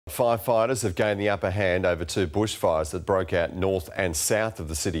Firefighters have gained the upper hand over two bushfires that broke out north and south of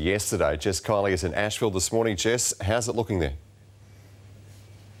the city yesterday. Jess Kiley is in Ashfield this morning. Jess, how's it looking there?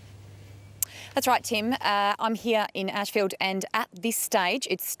 That's right, Tim. I'm here in Ashfield, and at this stage,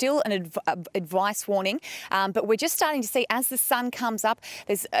 it's still an advice warning, but we're just starting to see, as the sun comes up,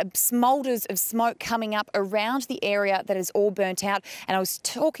 there's smoulders of smoke coming up around the area that is all burnt out. And I was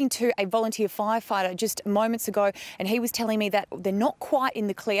talking to a volunteer firefighter just moments ago, and he was telling me that they're not quite in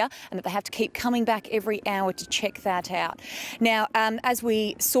the clear and that they have to keep coming back every hour to check that out. Now, as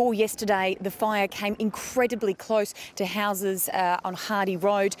we saw yesterday, the fire came incredibly close to houses on Hardy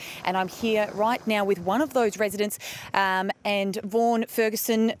Road, and I'm here right now with one of those residents. And Vaughan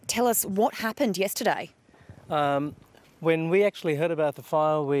Ferguson, tell us what happened yesterday. When we actually heard about the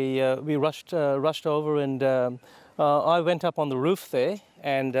fire, we rushed over, and I went up on the roof there,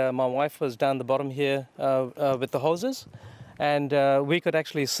 and my wife was down the bottom here with the hoses, and we could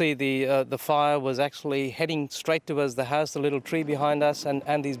actually see the fire was actually heading straight towards the house. The little tree behind us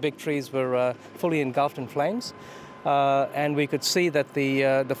and these big trees were fully engulfed in flames. And we could see that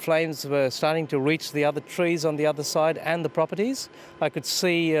the flames were starting to reach the other trees on the other side and the properties. I could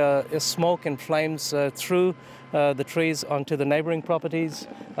see smoke and flames through the trees onto the neighbouring properties.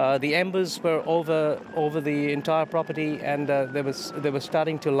 The embers were over the entire property, and they were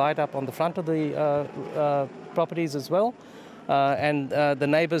starting to light up on the front of the properties as well. And the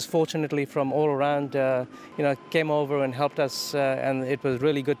neighbours, fortunately, from all around, came over and helped us, and it was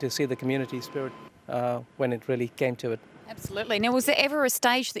really good to see the community spirit when it really came to it. Absolutely. Now, was there ever a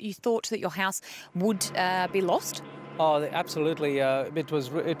stage that you thought that your house would be lost? Oh, absolutely. It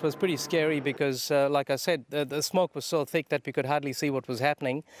was pretty scary because, like I said, the smoke was so thick that we could hardly see what was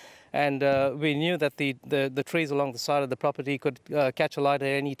happening, and we knew that the trees along the side of the property could catch alight at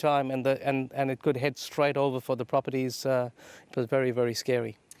any time, and it could head straight over for the properties. It was very, very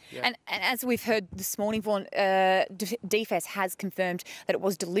scary. Yeah. And as we've heard this morning, Vaughan, DFS has confirmed that it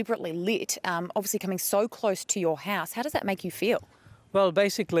was deliberately lit, obviously coming so close to your house. How does that make you feel? Well,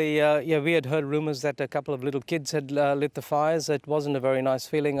 basically, we had heard rumours that a couple of little kids had lit the fires. It wasn't a very nice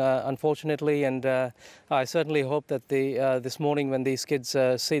feeling, unfortunately, and I certainly hope that this morning, when these kids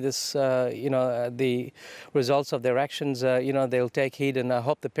see this, the results of their actions, they'll take heed. And I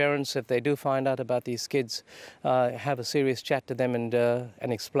hope the parents, if they do find out about these kids, have a serious chat to them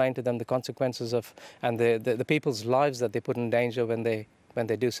and explain to them the consequences of and the people's lives that they put in danger when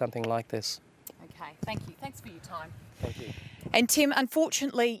they do something like this. Okay, thank you. Thanks for your time. Thank you. And Tim,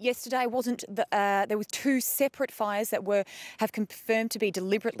 unfortunately, yesterday there was two separate fires that have confirmed to be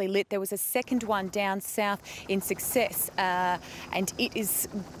deliberately lit. There was a second one down south in Success, and it is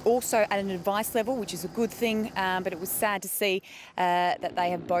also at an advice level, which is a good thing. But it was sad to see that they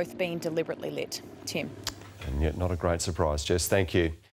have both been deliberately lit. Tim. And yet not a great surprise, Jess. Thank you.